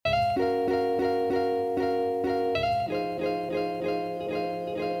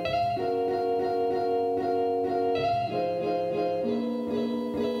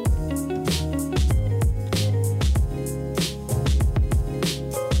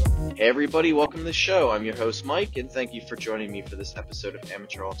Hey everybody, welcome to the show. I'm your host Mike, and thank you for joining me for this episode of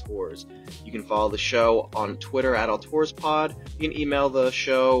Amateur All Tours. You can follow the show on Twitter at AllToursPod. You can email the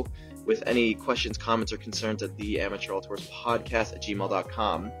show with any questions, comments, or concerns at the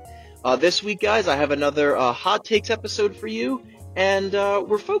amateuralltourspodcast@gmail.com. This week, guys, I have another Hot Takes episode for you, and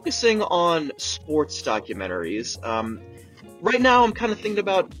we're focusing on sports documentaries. Right now, I'm kind of thinking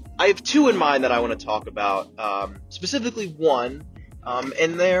about, I have two in mind that I want to talk about, specifically one.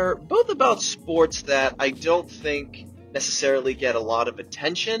 And they're both about sports that I don't think necessarily get a lot of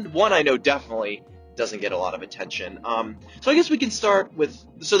attention. One I know definitely doesn't get a lot of attention. So I guess we can start with,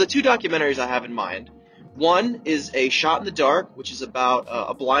 so the two documentaries I have in mind. One is A Shot in the Dark, which is about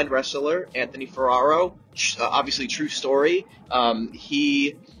a blind wrestler, Anthony Ferraro, obviously true story.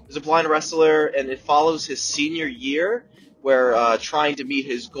 He is a blind wrestler, and it follows his senior year, where trying to meet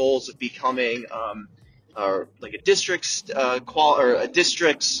his goals of becoming like a district's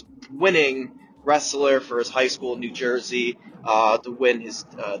winning wrestler for his high school in New Jersey, to win his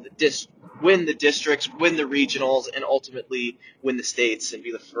win the districts, win the regionals, and ultimately win the states and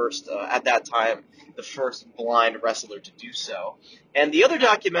be the first at that time the first blind wrestler to do so. And the other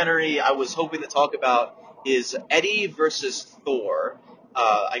documentary I was hoping to talk about is Eddie versus Thor.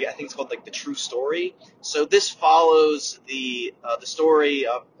 I think it's called like The True Story. So this follows the story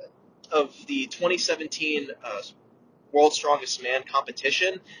of the 2017 World's Strongest Man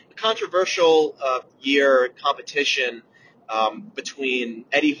competition, a controversial year competition between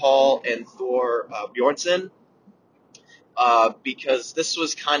Eddie Hall and Thor Bjornsson, because this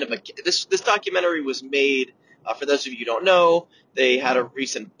was kind of this documentary was made. For those of you who don't know, they had a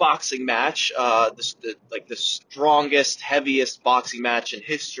recent boxing match, the strongest, heaviest boxing match in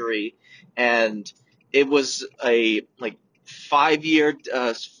history, and it was a 5-year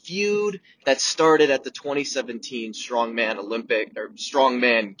feud that started at the 2017 Strongman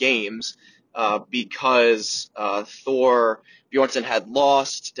Games, because Thor Bjornsson had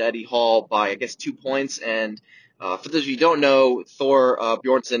lost to Eddie Hall by, I guess, 2 points. And for those of you who don't know, Thor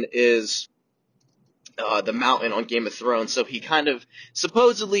Bjornsson is the Mountain on Game of Thrones, so he kind of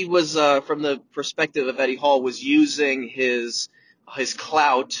supposedly was, from the perspective of Eddie Hall, was using his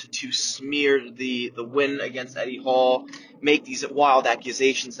clout to smear the win against Eddie Hall, make these wild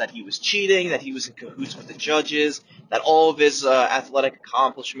accusations that he was cheating, that he was in cahoots with the judges, that all of his athletic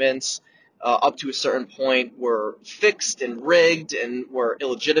accomplishments up to a certain point were fixed and rigged and were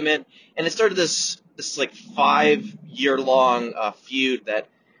illegitimate. And it started this 5-year-long feud that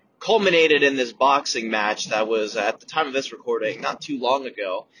culminated in this boxing match that was, at the time of this recording, not too long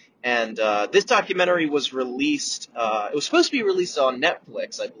ago. And this documentary was released, it was supposed to be released on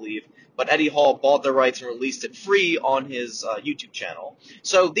Netflix, I believe, but Eddie Hall bought the rights and released it free on his YouTube channel.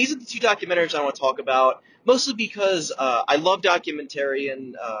 So these are the two documentaries I want to talk about, mostly because I love documentary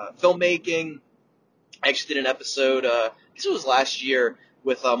and filmmaking. I actually did an episode, I guess it was last year,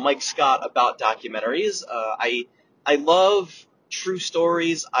 with Mike Scott about documentaries. I love true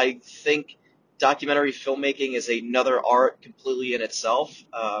stories. I think documentary filmmaking is another art completely in itself,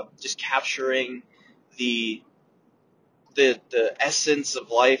 just capturing the essence of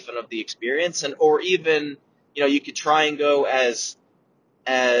life and of the experience, and or even, you could try and go as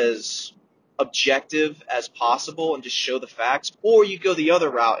objective as possible and just show the facts, or you go the other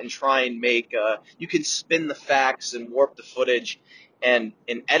route and try and make you can spin the facts and warp the footage and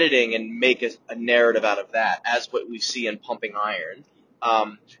in editing and make a narrative out of that, as what we see in Pumping Iron.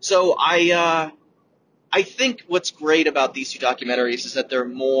 So I think what's great about these two documentaries is that they're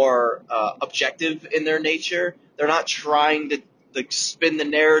more objective in their nature. They're not trying to spin the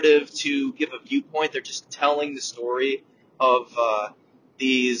narrative to give a viewpoint. They're just telling the story of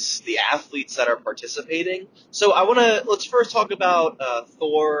the athletes that are participating. So let's first talk about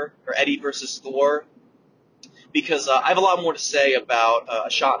Thor, or Eddie versus Thor, because I have a lot more to say about A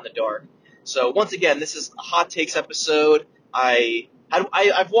Shot in the Dark. So once again, this is a Hot Takes episode. I've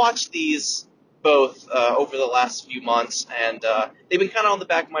watched these both over the last few months, and they've been kind of on the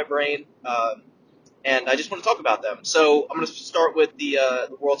back of my brain, and I just want to talk about them. So I'm going to start with the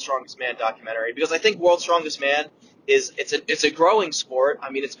World's Strongest Man documentary, because I think World's Strongest Man it's a growing sport.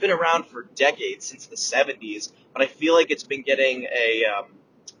 I mean, it's been around for decades, since the 70s, but I feel like it's been getting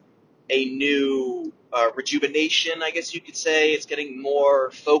a new rejuvenation, I guess you could say. It's getting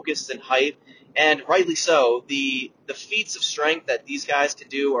more focused and hype, and rightly so. The feats of strength that these guys can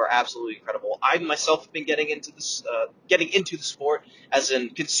do are absolutely incredible. I myself have been getting into the sport, as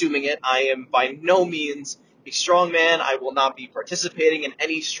in consuming it. I am by no means a strongman. I will not be participating in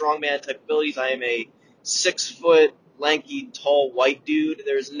any strongman type abilities. I am a 6-foot, lanky, tall, white dude.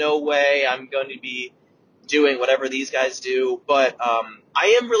 There's no way I'm going to be doing whatever these guys do, but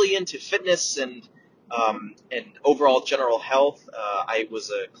I am really into fitness and overall general health. I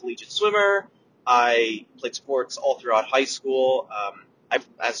was a collegiate swimmer. I played sports all throughout high school.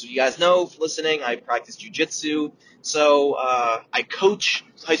 As you guys know, listening, I practice jujitsu. So I coach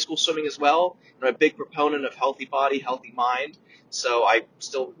high school swimming as well. I'm a big proponent of healthy body, healthy mind. So I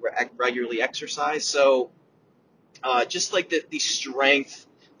still regularly exercise. So just like the strength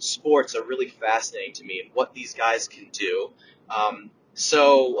sports are really fascinating to me and what these guys can do.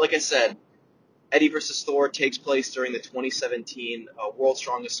 So, like I said, Eddie versus Thor takes place during the 2017 World's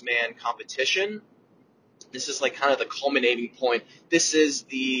Strongest Man competition. This is like kind of the culminating point. This is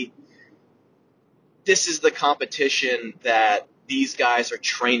the competition that these guys are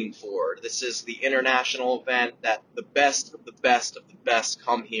training for. This is the international event that the best of the best of the best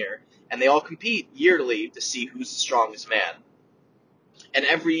come here, and they all compete yearly to see who's the strongest man. And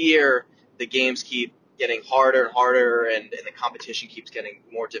every year, the games keep getting harder and harder, and the competition keeps getting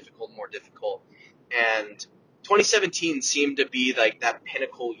more difficult and more difficult. And 2017 seemed to be like that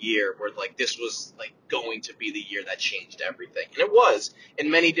pinnacle year where like this was like going to be the year that changed everything. And it was in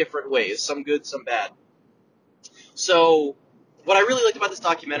many different ways, some good, some bad. So what I really liked about this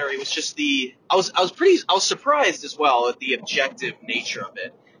documentary was just I was surprised as well at the objective nature of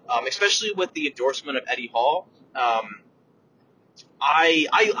it, especially with the endorsement of Eddie Hall.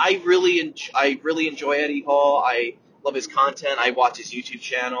 I really enjoy Eddie Hall. I love his content. I watch his YouTube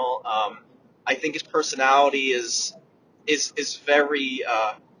channel. I think his personality is very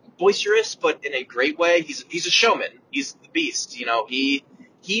boisterous, but in a great way. He's a showman. He's the beast. You know, he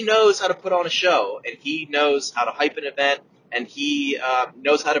knows how to put on a show, and he knows how to hype an event, and he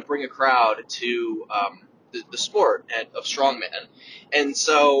knows how to bring a crowd to the sport of strongman. And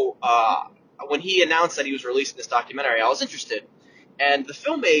so when he announced that he was releasing this documentary, I was interested. And the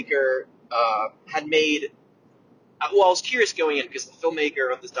filmmaker had made. Well, I was curious going in because the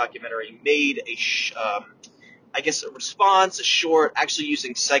filmmaker of this documentary made I guess, a response, a short, actually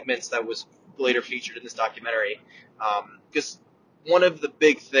using segments that was later featured in this documentary. Because one of the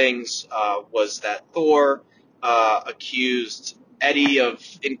big things was that Thor accused Eddie of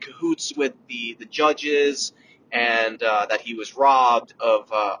in cahoots with the judges, and that he was robbed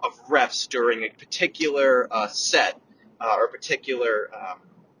of refs during a particular set or a particular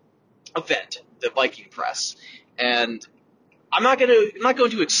event, the Viking press. And I'm not going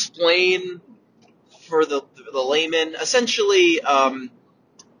to explain for the layman. Essentially,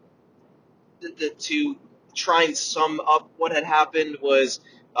 to try and sum up what had happened was,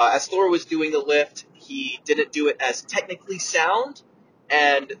 as Thor was doing the lift, he didn't do it as technically sound,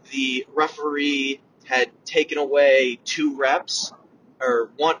 and the referee had taken away 2 reps,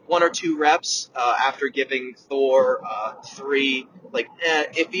 or one or 2 reps, after giving Thor 3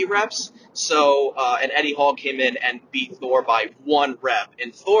 iffy reps. So and Eddie Hall came in and beat Thor by 1 rep,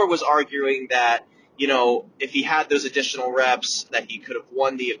 and Thor was arguing that, you know, if he had those additional reps, that he could have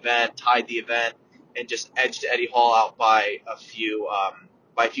won the event, tied the event, and just edged Eddie Hall out by a few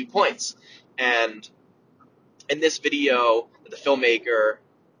points. And in this video that the filmmaker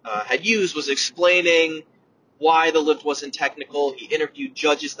had used was explaining why the lift wasn't technical. He interviewed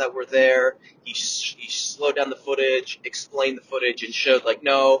judges that were there. He slowed down the footage, explained the footage, and showed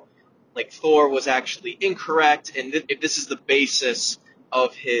no, Thor was actually incorrect, and if this is the basis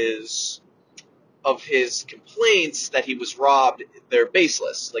of his complaints that he was robbed, they're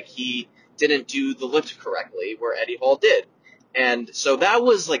baseless. He didn't do the lift correctly, where Eddie Hall did. And so that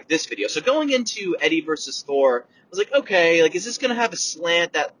was this video. So going into Eddie versus Thor, I was okay, is this gonna have a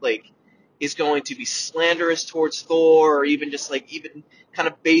slant that is going to be slanderous towards Thor, or even just even kind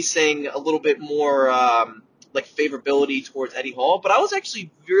of basing a little bit more favorability towards Eddie Hall? But I was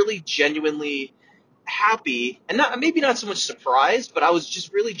actually really genuinely happy, and maybe not so much surprised, but I was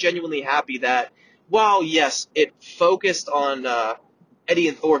just really genuinely happy that, while yes, it focused on Eddie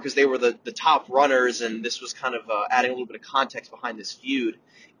and Thor because they were the top runners, and this was kind of adding a little bit of context behind this feud,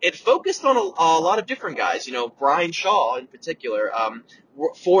 it focused on a lot of different guys. You know, Brian Shaw in particular,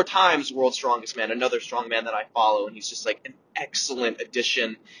 4 times World's Strongest Man, another strong man that I follow, and he's just an excellent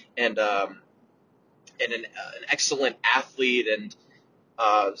addition, and an excellent athlete, and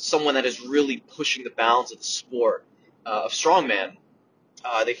someone that is really pushing the bounds of the sport of strongman.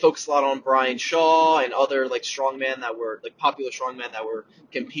 They focused a lot on Brian Shaw and other strongmen that were popular strongmen that were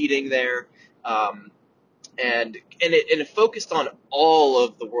competing there, and it focused on all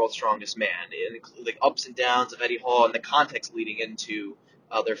of the World's Strongest Man. It included ups and downs of Eddie Hall and the context leading into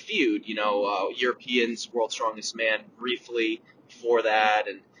their feud. You know, Europeans World's Strongest Man briefly before that,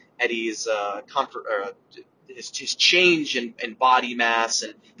 and Eddie's his change in body mass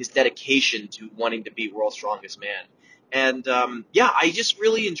and his dedication to wanting to be world's strongest man. And yeah, I just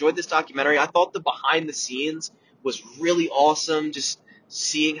really enjoyed this documentary. I thought the behind the scenes was really awesome, just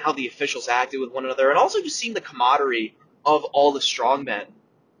seeing how the officials acted with one another, and also just seeing the camaraderie of all the strongmen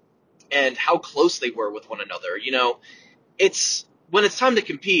and how close they were with one another. It's when it's time to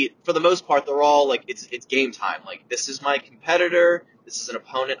compete, for the most part, they're all like, it's game time. Like, this is my competitor, this is an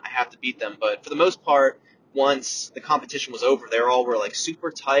opponent, I have to beat them. But for the most part, once the competition was over, were like super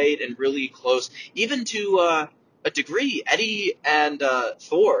tight and really close. Even to a degree, Eddie and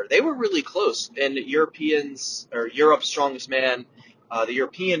Thor, they were really close. In Europe's Strongest Man, the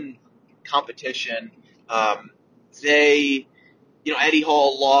European competition, they, Eddie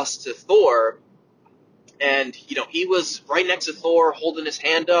Hall lost to Thor, and, he was right next to Thor holding his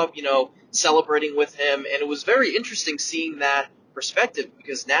hand up, celebrating with him. And it was very interesting seeing that perspective,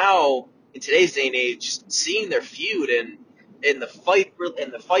 because now, in today's day and age, seeing their feud in the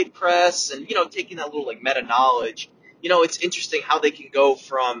fight press and, taking that little, like, meta knowledge, it's interesting how they can go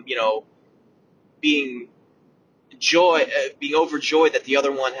from, being being overjoyed that the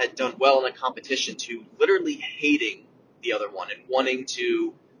other one had done well in a competition to literally hating the other one and wanting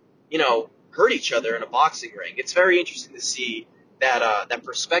to, hurt each other in a boxing ring. It's very interesting to see that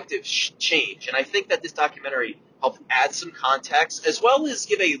perspective change, and I think that this documentary helped add some context as well as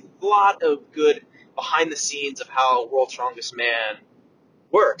give a lot of good behind the scenes of how World's Strongest Man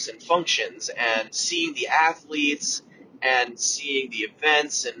works and functions, and seeing the athletes and seeing the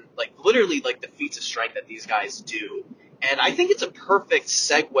events and like literally like the feats of strength that these guys do. And I think it's a perfect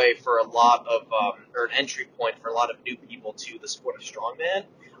segue for a lot of, or an entry point for a lot of new people to the sport of strongman.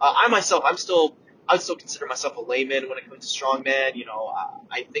 I would still consider myself a layman when it comes to strongman.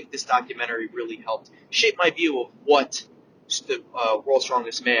 I think this documentary really helped shape my view of what the World's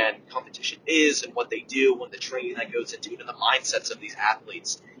Strongest Man competition is and what they do and the training that goes into it and the mindsets of these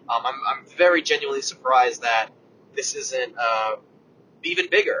athletes. I'm very genuinely surprised that this isn't even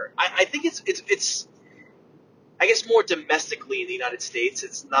bigger. I think it's I guess more domestically in the United States,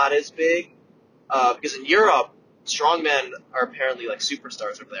 it's not as big, because in Europe, strongmen are apparently like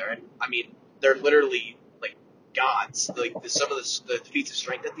superstars over there, and I mean they're literally like gods. Like some of the feats of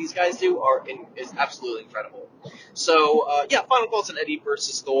strength that these guys do is absolutely incredible. So yeah, final thoughts on Eddie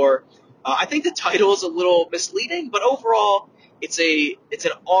versus Thor. I think the title is a little misleading, but overall, it's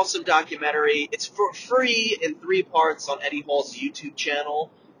an awesome documentary. It's for free in 3 parts on Eddie Hall's YouTube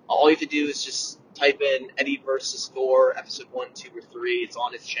channel. All you have to do is just type in Eddie versus Thor, episode 1, 2, or 3. It's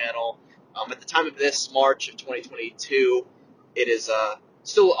on his channel. At the time of this, March of 2022, it is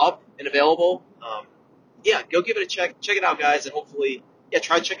still up and available. Yeah, go give it a check. Check it out, guys, and hopefully, yeah,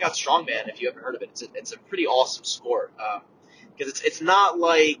 try to check out Strongman if you haven't heard of it. It's a pretty awesome sport. Because it's not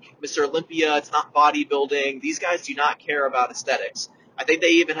like Mr. Olympia, it's not bodybuilding. These guys do not care about aesthetics. I think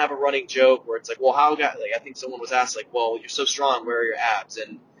they even have a running joke where it's like, well, I think someone was asked, like, well, you're so strong, where are your abs?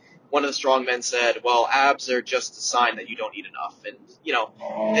 And one of the strong men said, well, abs are just a sign that you don't eat enough. And,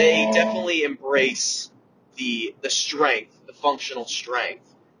 they definitely embrace the strength, the functional strength,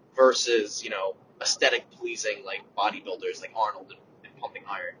 versus, aesthetic pleasing like bodybuilders like Arnold and pumping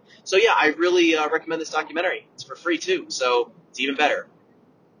iron. So yeah, I really recommend this documentary. It's for free too, so it's even better.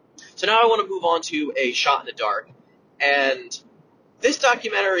 So now I want to move on to A Shot in the Dark. And this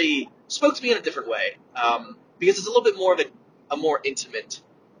documentary spoke to me in a different way, because it's a little bit more of a more intimate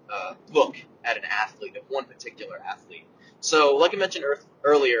look at an athlete, of one particular athlete. So, like I mentioned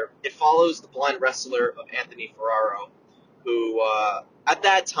earlier, it follows the blind wrestler of Anthony Ferraro, who, at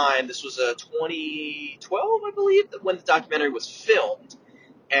that time, this was 2012, I believe, when the documentary was filmed,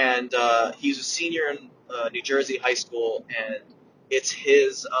 and he was a senior in New Jersey high school, and it's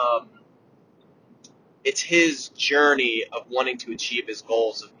his journey of wanting to achieve his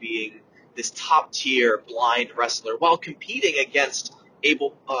goals of being this top-tier blind wrestler while competing against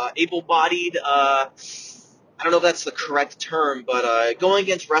able-bodied, I don't know if that's the correct term, but going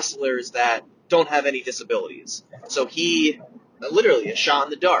against wrestlers that don't have any disabilities. So he, literally, a shot in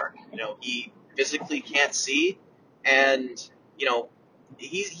the dark. He physically can't see, and,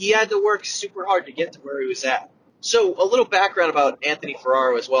 he had to work super hard to get to where he was at. So a little background about Anthony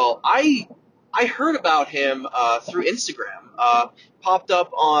Ferraro as well. I heard about him through Instagram. Popped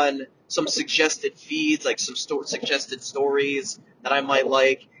up on some suggested feeds, like some suggested stories that I might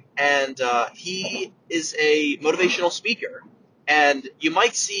like. And he is a motivational speaker. And you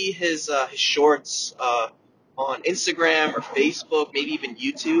might see his shorts on Instagram or Facebook, maybe even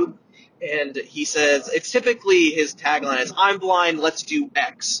YouTube. And he says, it's typically his tagline is, I'm blind, let's do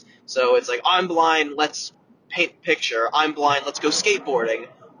X. So it's like, I'm blind, let's paint a picture. I'm blind, let's go skateboarding.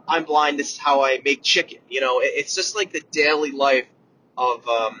 I'm blind. This is how I make chicken. It's just like the daily life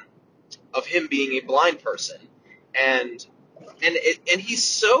of him being a blind person, and and he's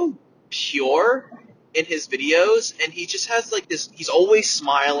so pure in his videos, and he just has like this. He's always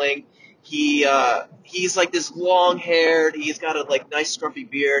smiling. He's like this long haired. He's got a like nice scruffy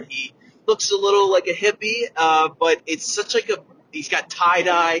beard. He looks a little like a hippie, but it's such like a. He's got tie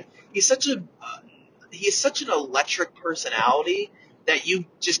dye. He's such a he is such an electric personality that you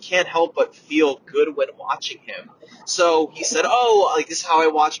just can't help but feel good when watching him. So he said, "Oh, like this is how I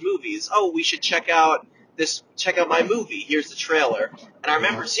watch movies. Oh, we should check out my movie. Here's the trailer." And I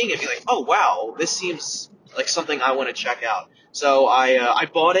remember seeing it and be like, "Oh, wow, this seems like something I want to check out." So I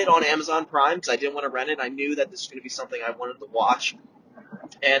bought it on Amazon Prime because I didn't want to rent it. I knew that this was going to be something I wanted to watch,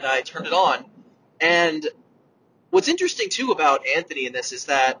 and I turned it on. And what's interesting too about Anthony in this is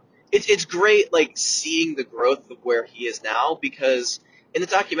that it's great like seeing the growth of where he is now, because in the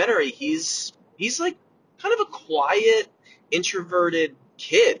documentary he's like kind of a quiet, introverted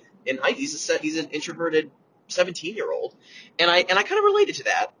kid. He's an introverted 17-year-old, and I kind of related to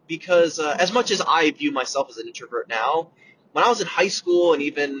that because as much as I view myself as an introvert now, when I was in high school and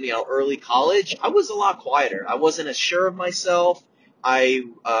even early college, I was a lot quieter. I wasn't as sure of myself. I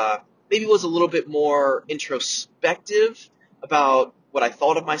maybe was a little bit more introspective about what I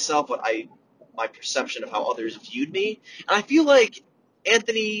thought of myself, my perception of how others viewed me. And I feel like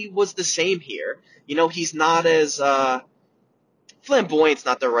Anthony was the same here. He's not as flamboyant's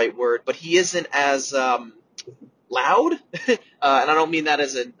not the right word, but he isn't as loud. And I don't mean that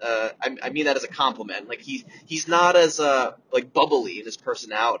as I mean that as a compliment. Like he's not as like bubbly in his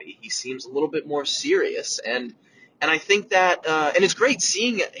personality. He seems a little bit more serious, and I think that and it's great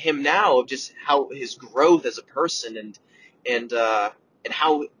seeing him now of just how his growth as a person and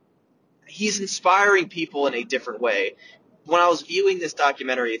how he's inspiring people in a different way. When I was viewing this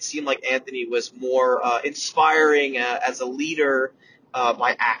documentary, it seemed like Anthony was more inspiring as a leader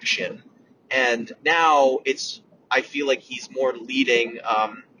by action, and now I feel like he's more leading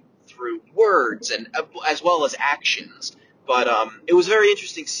through words and as well as actions. But it was very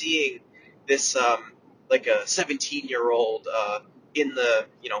interesting seeing this like a 17-year-old in the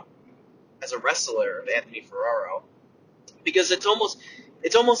as a wrestler of Anthony Ferraro, because it's almost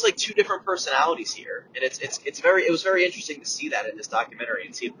like two different personalities here, and it was very interesting to see that in this documentary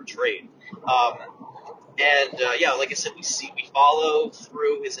and see it portrayed. Um, and like I said, we follow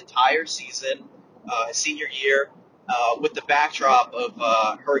through his entire season, his senior year, with the backdrop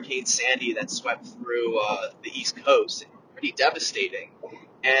of Hurricane Sandy that swept through the East Coast, and pretty devastating.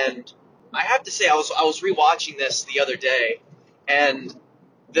 And I have to say, I was rewatching this the other day, and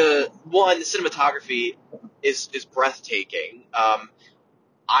the cinematography is breathtaking.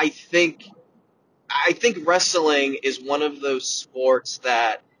 I think I think wrestling is one of those sports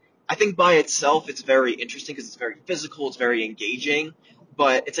that I think by itself it's very interesting because it's very physical, it's very engaging,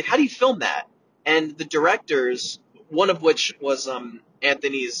 but it's like how do you film that? And the directors, one of which was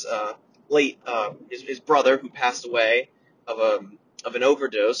Anthony's late his brother who passed away of an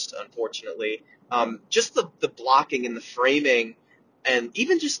overdose, unfortunately. Just the blocking and the framing and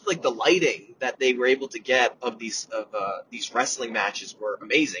even just like the lighting that they were able to get of these wrestling matches were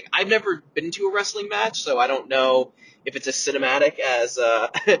amazing. I've never been to a wrestling match, so I don't know if it's as cinematic as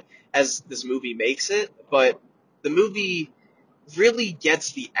as this movie makes it. But the movie really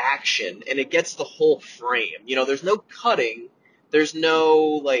gets the action and it gets the whole frame. There's no cutting, there's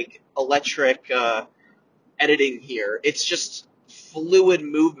no like electric editing here. It's just fluid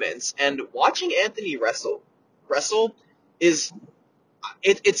movements, and watching Anthony wrestle is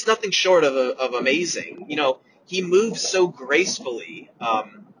it's nothing short of amazing. He moves so gracefully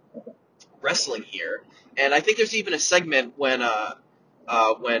wrestling here, and I think there's even a segment when a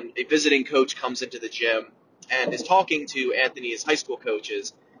visiting coach comes into the gym and is talking to Anthony's high school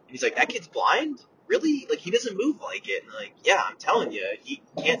coaches, and he's like, "That kid's blind? Really? Like he doesn't move like it?" And like, "Yeah, I'm telling you, he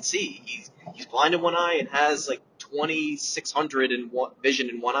can't see. He's blind in one eye and has like 2600 vision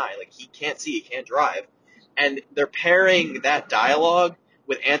in one eye. Like he can't see, he can't drive." And they're pairing that dialogue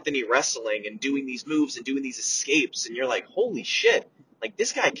with Anthony wrestling and doing these moves and doing these escapes, and you're like, holy shit, like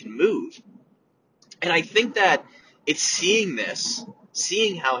this guy can move. And I think that it's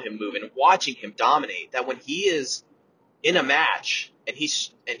seeing how him move and watching him dominate, that when he is in a match and he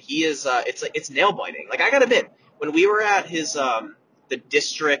is it's like it's nail biting. Like I gotta admit, when we were at his the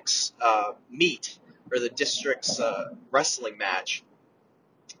district's meet or the district's wrestling match,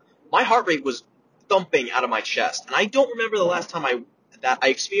 my heart rate was thumping out of my chest, and I don't remember the last time I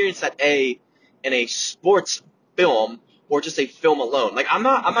experienced that in a sports film or just a film alone. Like I'm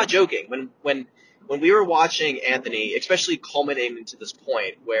not joking. When we were watching Anthony, especially culminating to this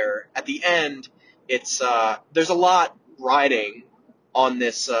point where at the end it's there's a lot riding on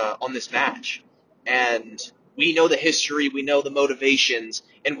this match, and we know the history, we know the motivations,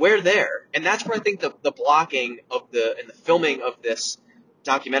 and we're there. And that's where I think the blocking of the filming of this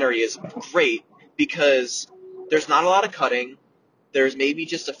documentary is great, because there's not a lot of cutting. There's maybe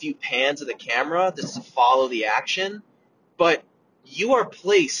just a few pans of the camera just to follow the action, but you are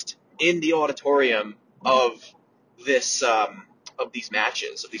placed in the auditorium of this of these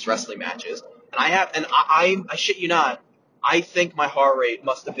matches, of these wrestling matches. I shit you not, I think my heart rate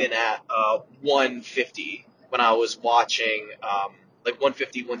must have been at 150 when I was watching, like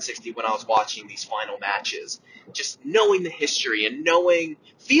 150, 160 when I was watching these final matches. Just knowing the history and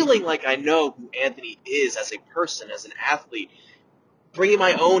feeling like I know who Anthony is as a person, as an athlete, bringing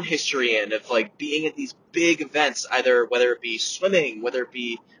my own history in of like being at these big events, either whether it be swimming, whether it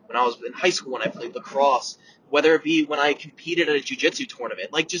be when I was in high school when I played lacrosse, whether it be when I competed at a jiu-jitsu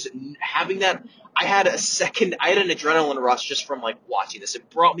tournament, like just having that, I had an adrenaline rush just from like watching this. It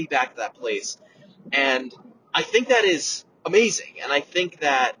brought me back to that place. And I think that is amazing. And I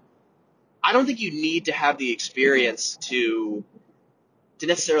don't think you need to have the experience to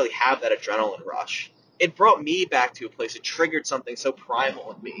necessarily have that adrenaline rush. It brought me back to a place. It triggered something so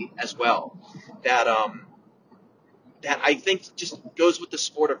primal in me as well that that I think just goes with the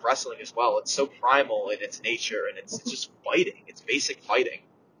sport of wrestling as well. It's so primal in its nature, and it's just fighting. It's basic fighting.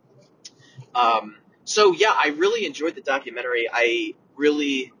 So yeah, I really enjoyed the documentary. I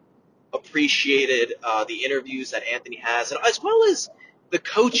really appreciated the interviews that Anthony has, and as well as the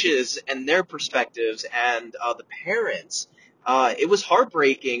coaches and their perspectives, and the parents. It was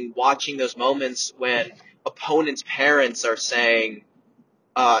heartbreaking watching those moments when opponents' parents are saying,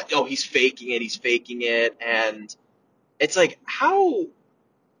 "Oh, he's faking it," and it's like, how,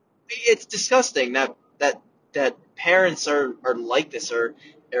 it's disgusting that parents are like this, or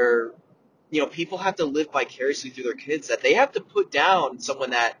people have to live vicariously through their kids, that they have to put down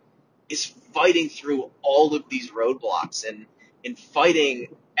someone that is fighting through all of these roadblocks and fighting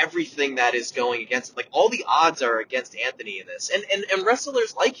everything that is going against it. Like, all the odds are against Anthony in this, and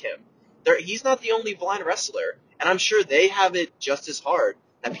wrestlers like him. He's not the only blind wrestler, and I'm sure they have it just as hard,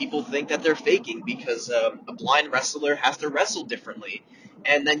 that people think that they're faking because a blind wrestler has to wrestle differently.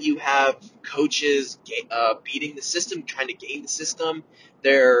 And then you have coaches beating the system, trying to game the system.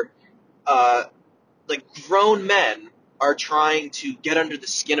 They're uh, like, grown men are trying to get under the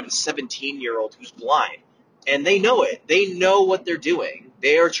skin of a 17-year-old who's blind. And they know it. They know what they're doing.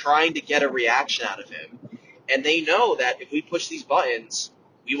 They are trying to get a reaction out of him. And they know that if we push these buttons,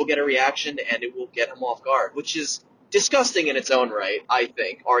 we will get a reaction and it will get him off guard, which is disgusting in its own right, I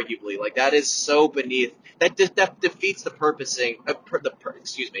think, arguably. Like, that is so beneath, that defeats the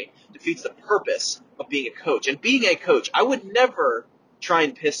defeats the purpose of being a coach. And being a coach, I would never try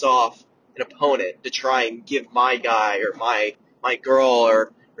and piss off an opponent to try and give my guy or my girl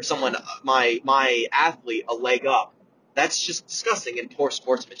or someone, my athlete, a leg up. That's just disgusting and poor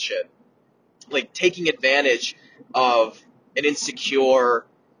sportsmanship. Like, taking advantage of an insecure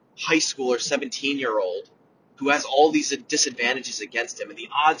high school or 17-year-old who has all these disadvantages against him, and the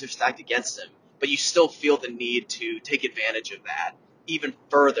odds are stacked against him, but you still feel the need to take advantage of that even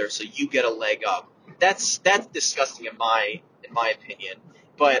further so you get a leg up. That's disgusting in my opinion.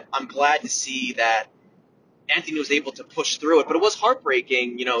 But I'm glad to see that Anthony was able to push through it. But it was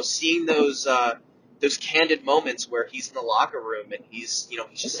heartbreaking, seeing those candid moments where he's in the locker room and he's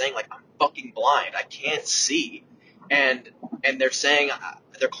just saying, like, I'm fucking blind, I can't see, and they're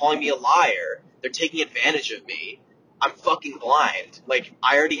calling me a liar, they're taking advantage of me, I'm fucking blind, like,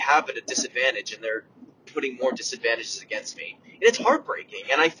 I already have it at a disadvantage, and they're putting more disadvantages against me, and it's heartbreaking.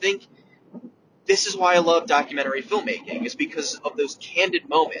 And I think this is why I love documentary filmmaking, is because of those candid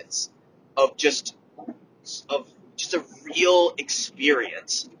moments of just a real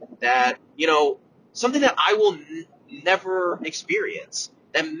experience that, something that I will never experience,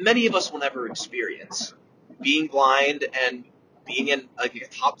 that many of us will never experience, being blind and being a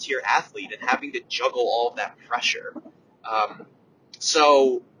top tier athlete and having to juggle all of that pressure.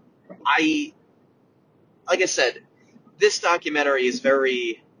 So like I said, this documentary is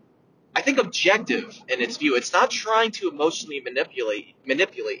very, I think, objective in its view. It's not trying to emotionally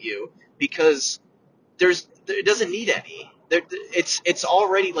manipulate you, because it doesn't need any. It's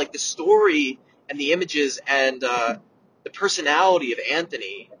already, like, the story and the images and the personality of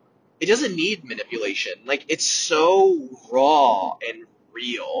Anthony. It doesn't need manipulation. Like, it's so raw and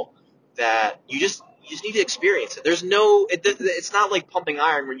real that you just need to experience it. It's not like Pumping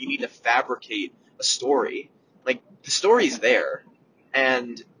Iron where you need to fabricate a story. like, the story's there,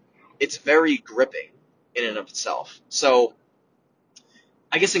 and it's very gripping in and of itself. So,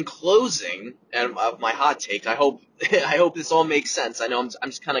 I guess in closing of my hot take, I hope I hope this all makes sense. I know I'm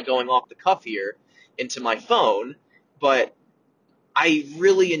just kind of going off the cuff here into my phone, but I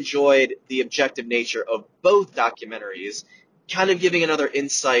really enjoyed the objective nature of both documentaries, kind of giving another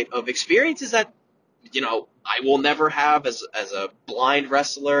insight of experiences that, I will never have as a blind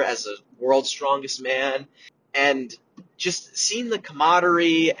wrestler, as a world's strongest man, and just seeing the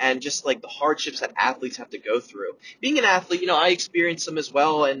camaraderie and just like the hardships that athletes have to go through. Being an athlete, I experienced them as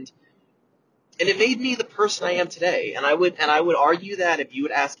well, and it made me the person I am today. And I would argue that if you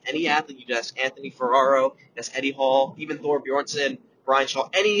would ask any athlete, you'd ask Anthony Ferraro, ask Eddie Hall, even Thor Bjornsson, Brian Shaw,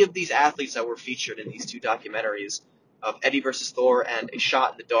 any of these athletes that were featured in these two documentaries of Eddie versus Thor and A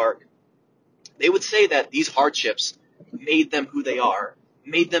Shot in the Dark, they would say that these hardships made them who they are,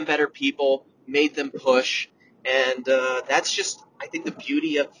 made them better people, made them push, and that's just, I think, the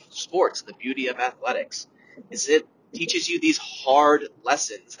beauty of sports, the beauty of athletics, is it teaches you these hard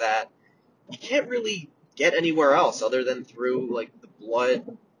lessons that you can't really get anywhere else other than through like the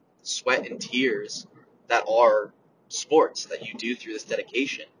blood, sweat, and tears that are sports that you do through this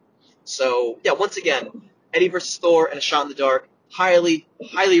dedication. So yeah, once again, Eddie versus Thor and A Shot in the Dark. Highly,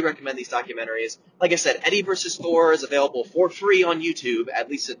 highly recommend these documentaries. Like I said, Eddie versus Thor is available for free on YouTube, at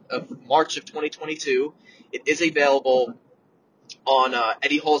least of March of 2022. It is available on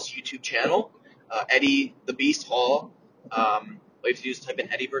Eddie Hall's YouTube channel, Eddie the Beast Hall. All you have to do is type in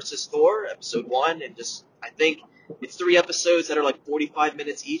Eddie versus Thor, episode 1, and I think it's 3 episodes that are like 45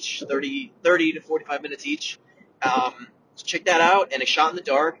 minutes each, 30 to 45 minutes each. So check that out, and A Shot in the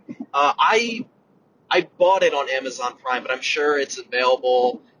Dark. I bought it on Amazon Prime, but I'm sure it's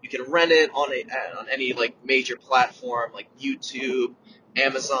available. You can rent it on any like major platform like YouTube,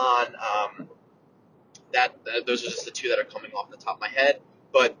 Amazon. Those are just the two that are coming off the top of my head.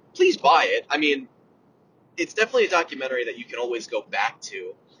 But please buy it. I mean, it's definitely a documentary that you can always go back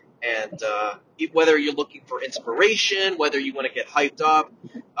to. And whether you're looking for inspiration, whether you want to get hyped up,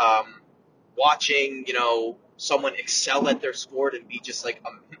 watching, someone excel at their sport and be just like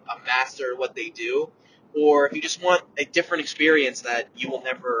a master at what they do, or if you just want a different experience that you will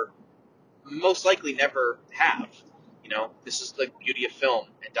most likely never have. This is the beauty of film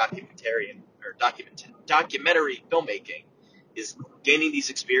and documentary filmmaking, is gaining these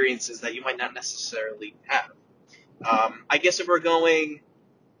experiences that you might not necessarily have. I guess if we're going,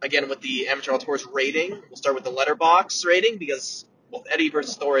 again, with the Amateur Outdoors rating, we'll start with the Letterboxd rating, because both Eddie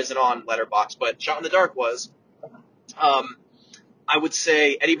versus Thor isn't on Letterboxd, but Shot in the Dark was. I would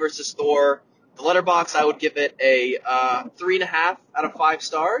say Eddie versus Thor, the Letterboxd, I would give it a 3.5 out of 5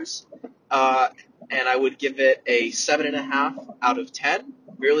 stars, and I would give it a 7.5 out of 10.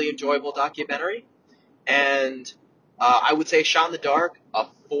 Really enjoyable documentary. And I would say Shot in the Dark, a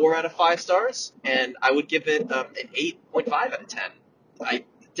 4 out of 5 stars, and I would give it an 8.5 out of 10. I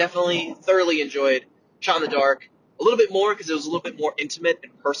definitely thoroughly enjoyed Shot in the Dark, a little bit more because it was a little bit more intimate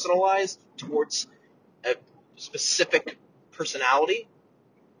and personalized towards a specific personality.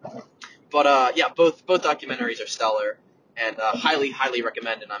 But yeah, both documentaries are stellar, and highly, highly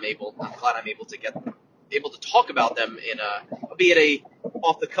recommend. And I'm glad I'm able to talk about them in albeit a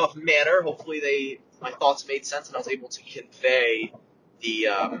off the cuff manner. Hopefully my thoughts made sense, and I was able to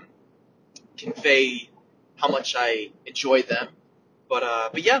convey how much I enjoyed them.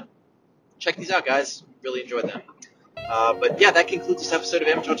 But yeah, check these out, guys. Really enjoyed them. But yeah, that concludes this episode of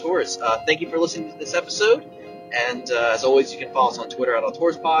Amateur Tours. Thank you for listening to this episode. And as always, you can follow us on Twitter at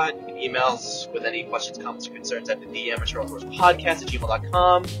AutoursPod. You can email us with any questions, comments, or concerns at the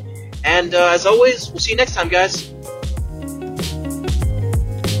amateurtourspodcast@gmail.com. And as always, we'll see you next time, guys.